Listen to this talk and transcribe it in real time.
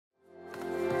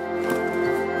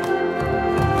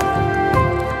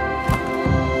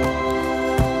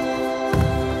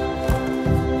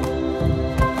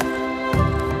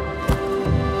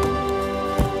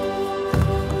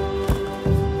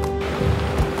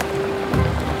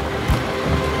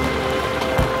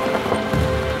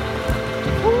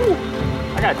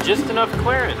Yeah, just enough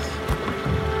clearance.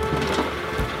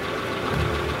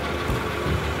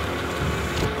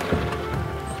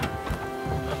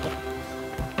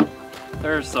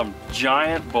 There's some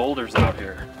giant boulders out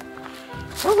here.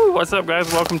 Woo, what's up, guys?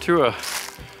 Welcome to a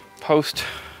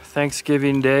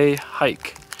post-Thanksgiving Day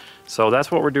hike. So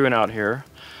that's what we're doing out here.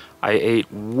 I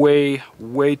ate way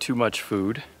too much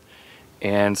food,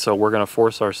 and so we're gonna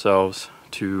force ourselves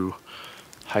to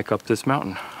hike up this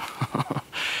mountain.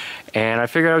 And I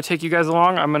figured I would take you guys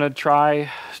along. I'm gonna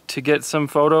try to get some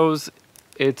photos.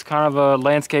 It's kind of a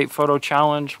landscape photo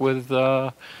challenge with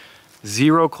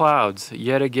zero clouds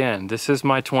yet again. This is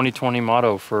my 2020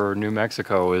 motto for New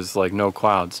Mexico, is like no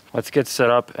clouds. Let's get set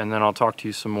up and then I'll talk to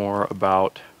you some more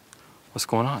about what's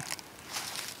going on.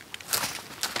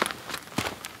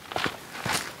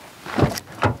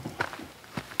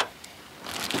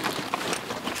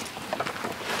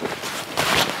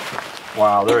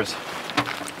 Wow, there's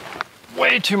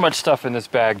way too much stuff in this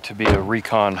bag to be a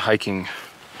recon hiking.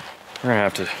 We're gonna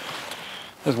have to,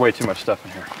 there's way too much stuff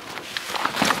in here.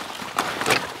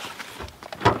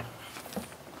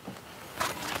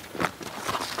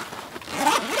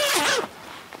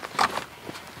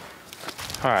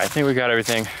 All right, I think we got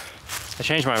everything. I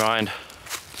changed my mind.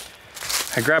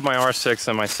 I grabbed my R6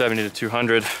 and my 70 to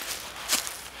 200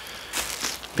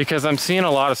 because I'm seeing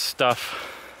a lot of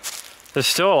stuff. There's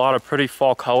still a lot of pretty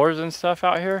fall colors and stuff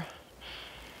out here.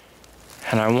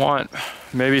 And I want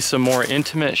maybe some more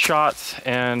intimate shots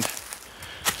and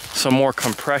some more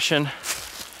compression.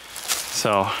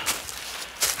 So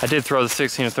I did throw the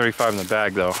 16 to 35 in the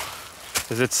bag though,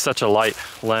 because it's such a light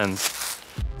lens.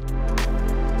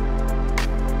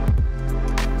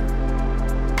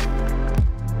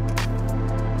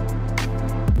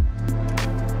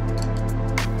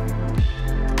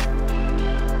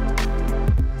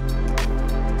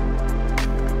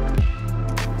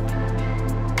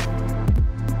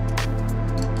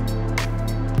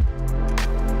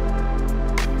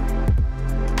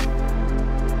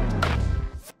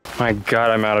 My God,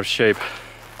 I'm out of shape.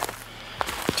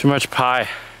 Too much pie. I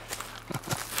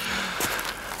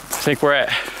think we're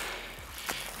at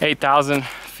 8,000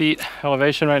 feet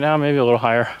elevation right now, maybe a little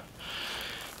higher.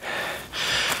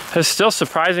 There's still a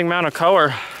surprising amount of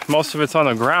color. Most of it's on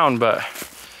the ground, but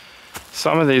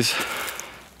some of these,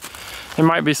 there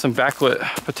might be some backlit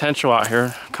potential out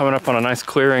here, coming up on a nice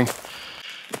clearing.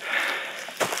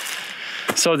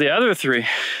 So the other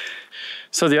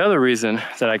reason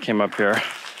that I came up here,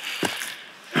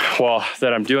 well,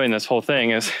 that I'm doing this whole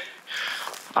thing, is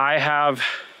I have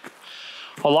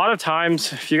a lot of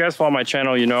times, if you guys follow my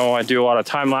channel, you know I do a lot of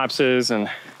time lapses and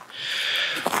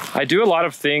I do a lot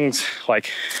of things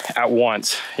like at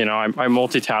once. You know, I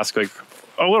multitask like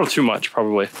a little too much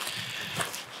probably.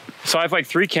 So I have like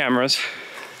 3 cameras.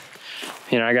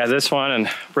 You know, I got this one and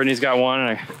Brittany's got one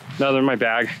and another in my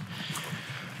bag.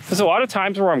 There's a lot of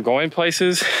times where I'm going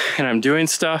places and I'm doing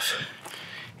stuff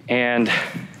and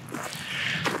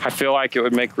I feel like it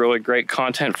would make really great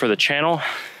content for the channel,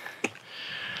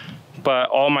 but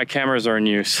all my cameras are in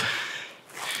use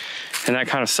and that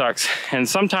kind of sucks. And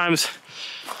sometimes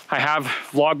I have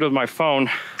vlogged with my phone,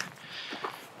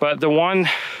 but the one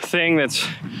thing that's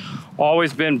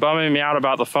always been bumming me out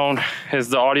about the phone is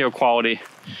the audio quality.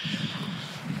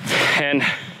 And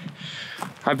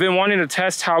I've been wanting to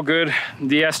test how good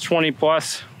the S20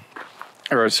 Plus,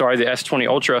 or sorry, the S20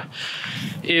 Ultra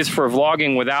is for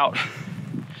vlogging without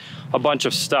a bunch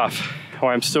of stuff. Oh,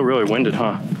 I'm still really winded,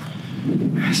 huh?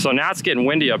 So now it's getting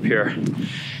windy up here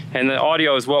and the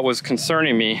audio is what was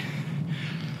concerning me.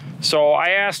 So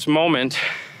I asked Moment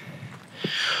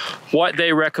what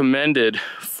they recommended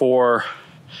for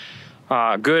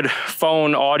good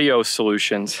phone audio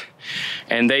solutions.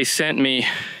 And they sent me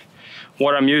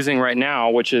what I'm using right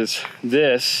now, which is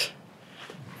this.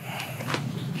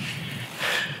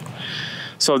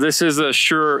 So this is a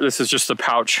SHURE, this is just the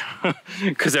pouch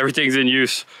because everything's in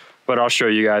use, but I'll show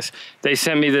you guys. They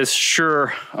sent me this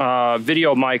SHURE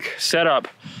video mic setup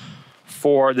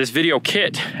for this video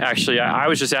kit. Actually, I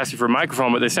was just asking for a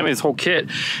microphone, but they sent me this whole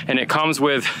kit and it comes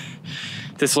with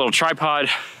this little tripod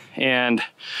and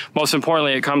most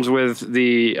importantly, it comes with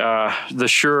the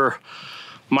SHURE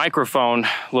microphone,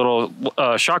 little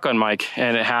shotgun mic,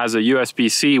 and it has a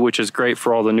USB-C, which is great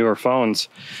for all the newer phones,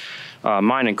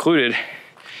 mine included,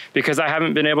 because I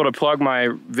haven't been able to plug my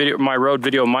Rode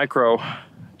Video Micro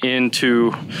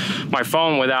into my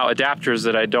phone without adapters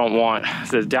that I don't want.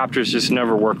 The adapters just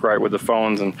never work right with the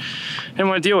phones and I didn't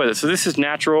want to deal with it. So this is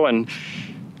natural, and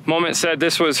Moment said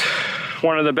this was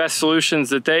one of the best solutions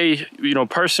that they, you know,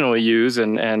 personally use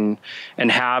and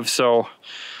have. So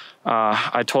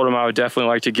I told him I would definitely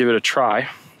like to give it a try.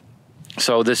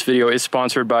 So this video is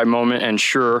sponsored by Moment and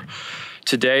SHURE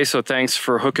today, so thanks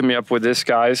for hooking me up with this,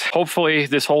 guys. Hopefully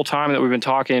this whole time that we've been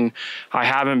talking, I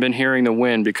haven't been hearing the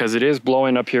wind, because it is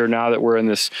blowing up here now that we're in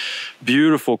this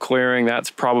beautiful clearing.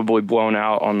 That's probably blown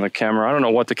out on the camera. I don't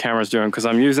know what the camera's doing, because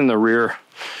I'm using the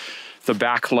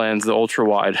back lens, the ultra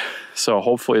wide, so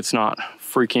hopefully it's not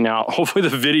freaking out. Hopefully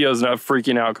the video is not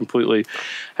freaking out completely.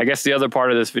 I guess the other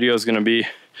part of this video is going to be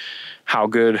how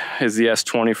good is the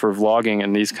S20 for vlogging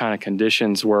in these kind of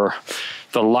conditions where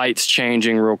the light's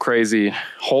changing real crazy.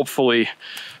 Hopefully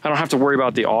I don't have to worry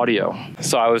about the audio.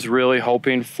 So I was really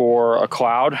hoping for a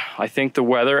cloud. I think the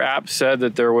weather app said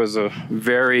that there was a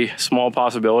very small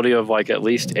possibility of like at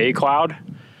least a cloud.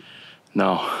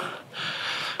 No,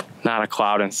 not a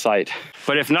cloud in sight.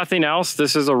 But if nothing else,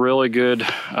 this is a really good,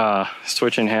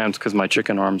 switching hands because my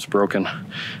chicken arm's broken.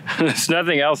 If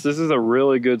nothing else, this is a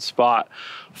really good spot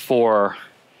for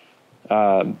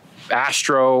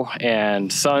astro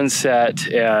and sunset,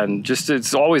 and just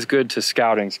it's always good to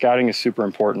scouting. Scouting is super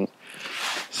important.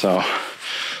 So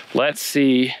let's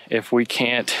see if we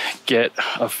can't get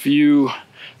a few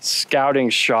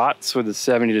scouting shots with the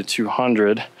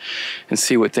 70-200 and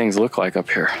see what things look like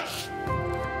up here.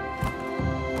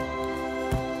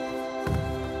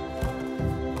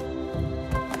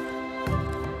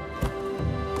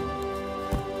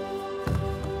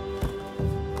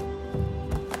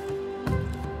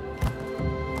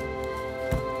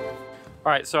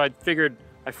 All right, so I figured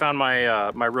I found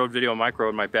my my Rode Video Micro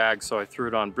in my bag, so I threw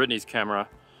it on Brittany's camera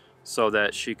so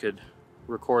that she could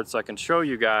record, so I can show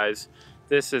you guys.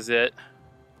 This is it.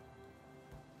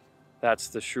 That's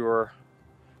the SHURE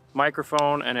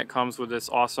microphone, and it comes with this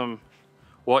awesome,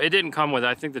 well, it didn't come with it.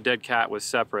 I think the dead cat was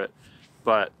separate,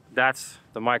 but that's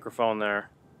the microphone there.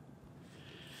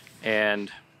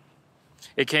 And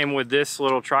it came with this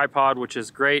little tripod, which is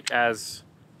great as,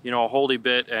 you know, a holdy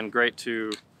bit, and great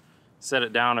to set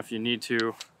it down if you need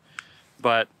to,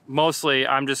 but mostly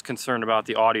I'm just concerned about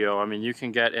the audio. I mean, you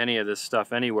can get any of this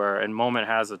stuff anywhere, and Moment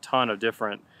has a ton of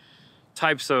different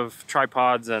types of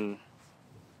tripods and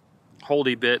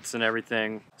holdy bits and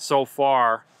everything. So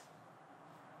far,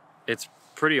 it's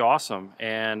pretty awesome,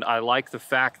 and I like the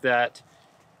fact that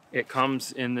it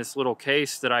comes in this little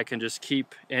case that I can just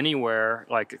keep anywhere,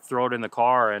 like throw it in the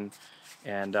car, and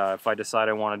if I decide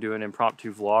I want to do an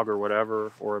impromptu vlog or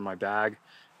whatever, or in my bag,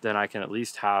 then I can at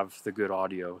least have the good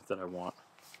audio that I want.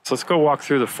 So let's go walk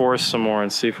through the forest some more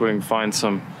and see if we can find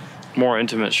some more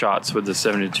intimate shots with the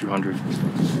 70-200.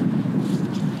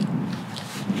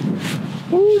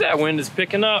 Ooh, that wind is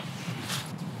picking up.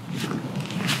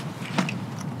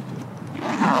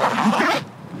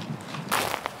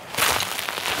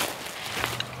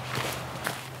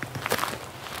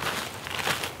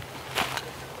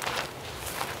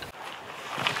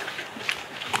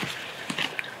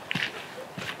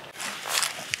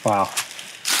 Wow,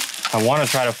 I want to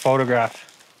try to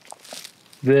photograph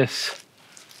this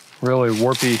really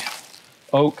warpy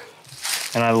oak,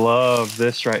 and I love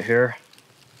this right here.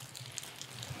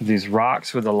 These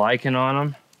rocks with the lichen on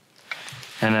them,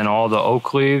 and then all the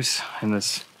oak leaves, and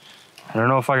this, I don't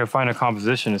know if I can find a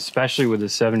composition, especially with the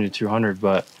 70-200,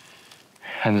 but,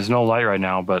 and there's no light right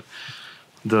now, but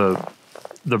the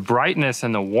brightness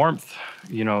and the warmth,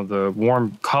 you know, the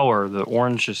warm color, the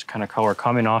orangish kind of color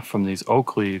coming off from these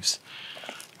oak leaves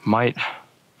might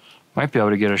be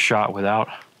able to get a shot without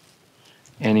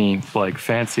any like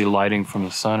fancy lighting from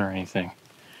the sun or anything.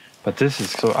 But this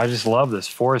is so, I just love this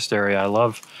forest area. I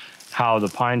love how the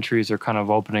pine trees are kind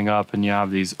of opening up, and you have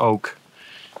these oak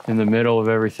in the middle of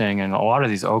everything, and a lot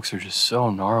of these oaks are just so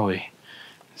gnarly.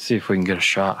 Let's see if we can get a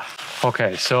shot.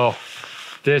 Okay, so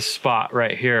this spot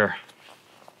right here,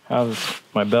 how's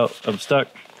my belt? I'm stuck.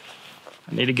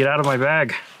 I need to get out of my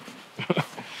bag.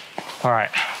 All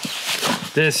right,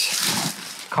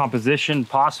 this composition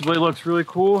possibly looks really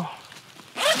cool,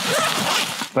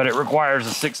 but it requires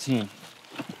a 16.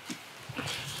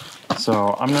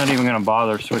 So I'm not even gonna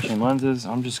bother switching lenses.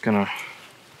 I'm just gonna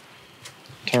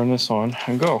turn this on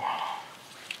and go.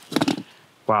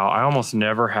 Wow, I almost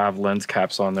never have lens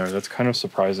caps on there. That's kind of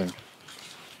surprising.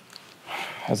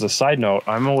 As a side note,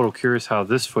 I'm a little curious how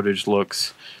this footage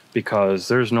looks because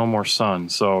there's no more sun.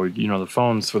 So, you know, the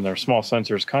phones with their small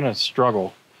sensors kind of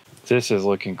struggle. This is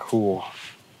looking cool.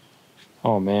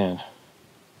 Oh man.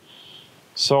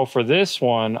 So for this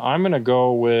one, I'm gonna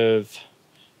go with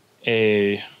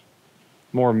a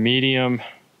more medium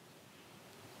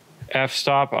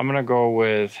f-stop. I'm gonna go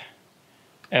with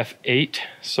f8,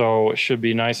 so it should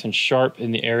be nice and sharp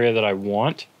in the area that I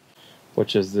want,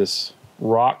 which is this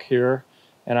rock here.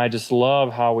 And I just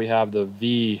love how we have the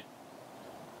V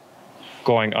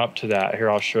going up to that. Here,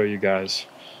 I'll show you guys.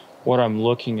 what I'm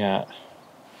looking at.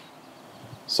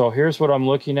 So here's what I'm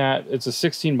looking at. It's a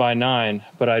 16:9,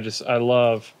 but I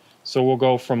love, so we'll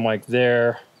go from like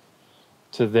there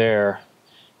to there,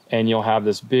 and you'll have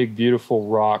this big, beautiful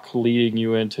rock leading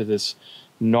you into this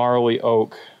gnarly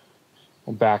oak.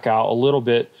 We'll back out a little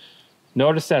bit.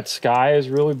 Notice that sky is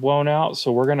really blown out,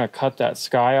 so we're gonna cut that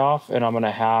sky off, and I'm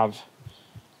gonna have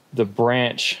the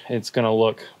branch, it's gonna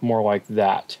look more like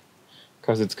that,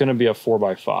 because it's gonna be a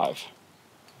 4x5.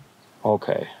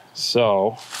 Okay,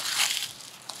 so,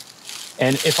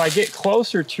 and if I get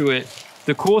closer to it,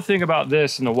 the cool thing about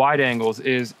this and the wide angles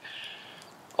is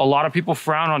a lot of people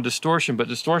frown on distortion, but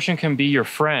distortion can be your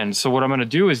friend. So what I'm gonna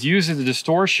do is use the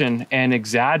distortion and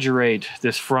exaggerate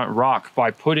this front rock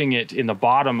by putting it in the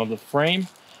bottom of the frame.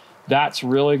 That's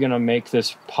really gonna make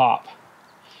this pop.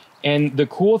 And the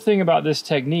cool thing about this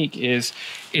technique is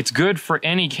it's good for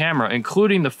any camera,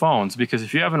 including the phones, because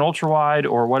if you have an ultra wide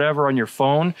or whatever on your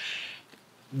phone,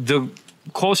 the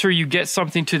closer you get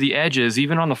something to the edges,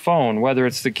 even on the phone, whether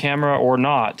it's the camera or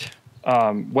not,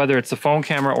 whether it's the phone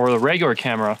camera or the regular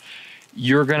camera,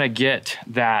 you're gonna get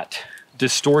that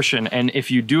distortion. And if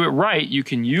you do it right, you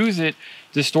can use it.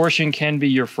 Distortion can be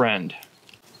your friend.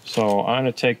 So I'm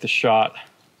gonna take the shot.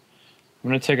 I'm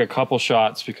gonna take a couple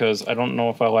shots because I don't know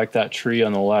if I like that tree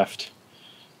on the left,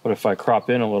 but if I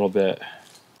crop in a little bit.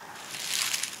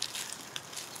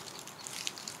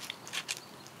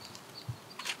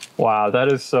 Wow,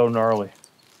 that is so gnarly.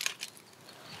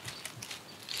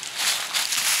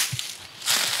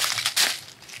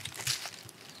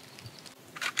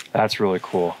 That's really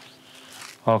cool.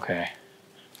 Okay,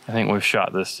 I think we've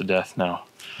shot this to death now.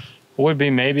 Would be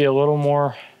maybe a little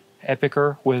more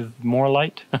epicer with more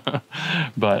light,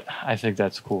 but I think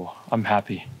that's cool. I'm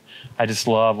happy. I just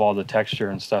love all the texture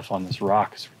and stuff on this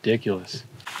rock. It's ridiculous.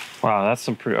 Wow, that's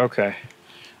some pretty, okay.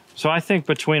 So I think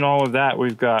between all of that,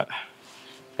 we've got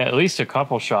at least a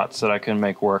couple shots that I can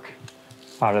make work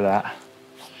out of that.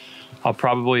 I'm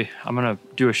gonna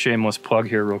do a shameless plug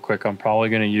here real quick. I'm probably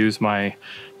gonna use my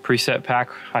preset pack.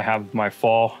 I have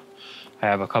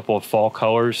a couple of fall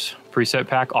colors preset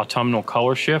pack, autumnal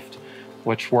color shift,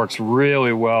 which works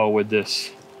really well with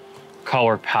this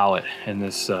color palette in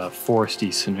this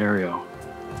foresty scenario.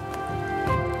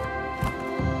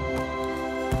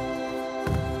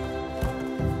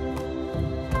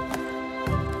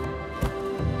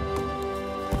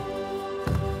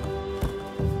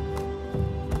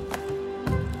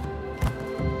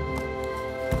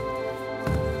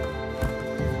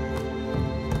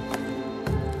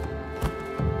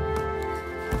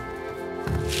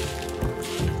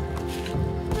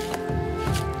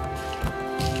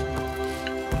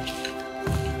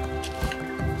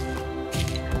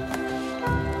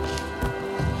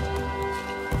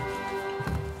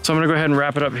 So I'm gonna go ahead and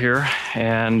wrap it up here,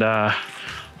 and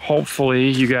hopefully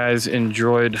you guys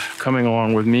enjoyed coming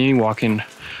along with me, walking,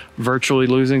 virtually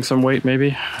losing some weight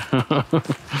maybe.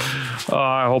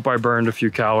 I hope I burned a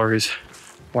few calories.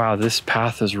 Wow, this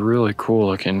path is really cool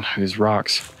looking, these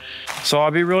rocks. So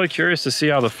I'll be really curious to see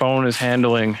how the phone is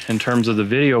handling in terms of the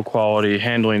video quality,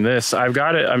 handling this.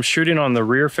 I'm shooting on the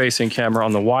rear facing camera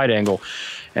on the wide angle,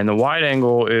 and the wide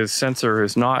angle sensor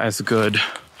is not as good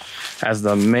as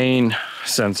the main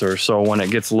sensor. So when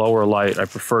it gets lower light, I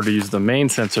prefer to use the main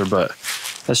sensor, but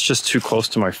that's just too close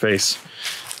to my face.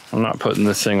 I'm not putting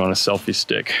this thing on a selfie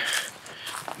stick.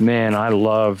 Man, I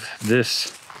love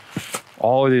this.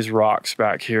 All of these rocks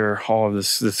back here, all of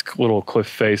this little cliff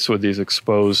face with these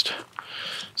exposed.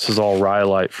 This is all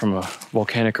rhyolite from a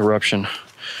volcanic eruption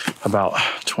about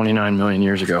 29 million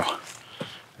years ago.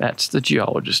 That's the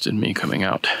geologist in me coming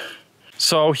out.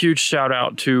 So huge shout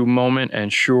out to Moment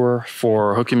and Shure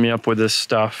for hooking me up with this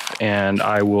stuff, and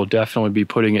I will definitely be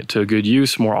putting it to good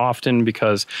use more often,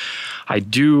 because I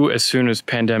do, as soon as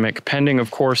pandemic pending,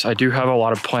 of course, I do have a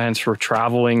lot of plans for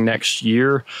traveling next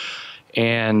year,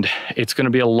 and it's going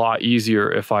to be a lot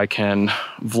easier if I can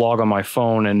vlog on my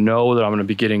phone and know that I'm going to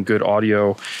be getting good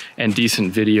audio and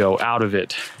decent video out of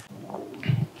it.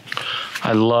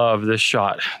 I love this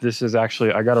shot. This is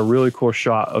actually, I got a really cool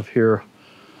shot of here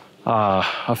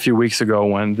a few weeks ago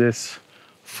when this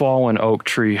fallen oak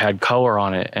tree had color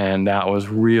on it, and that was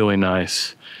really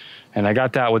nice. And I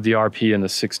got that with the RP in the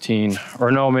 16,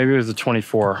 or no, maybe it was the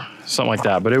 24, something like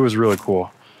that, but it was really cool.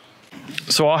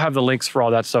 So I'll have the links for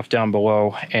all that stuff down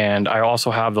below, and I also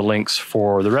have the links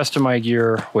for the rest of my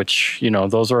gear, which, you know,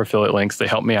 those are affiliate links. They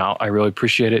help me out. I really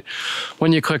appreciate it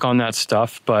when you click on that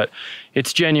stuff. But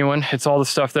It's genuine. It's all the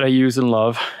stuff that I use and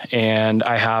love. And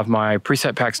I have my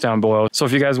preset packs down below. So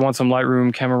if you guys want some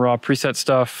Lightroom Camera Raw preset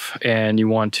stuff and you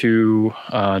want to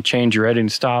change your editing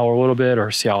style a little bit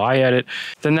or see how I edit,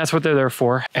 then that's what they're there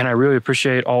for. And I really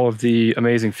appreciate all of the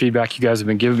amazing feedback you guys have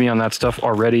been giving me on that stuff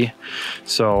already.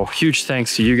 So huge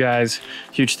thanks to you guys.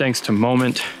 Huge thanks to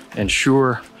Moment and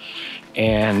SHURE.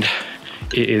 And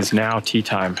it is now tea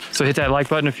time. So hit that like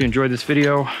button if you enjoyed this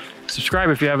video. Subscribe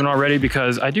if you haven't already,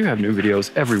 because I do have new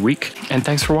videos every week. And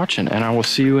thanks for watching, and I will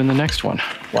see you in the next one.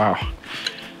 Wow,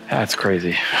 that's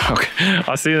crazy. Okay,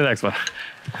 I'll see you in the next one.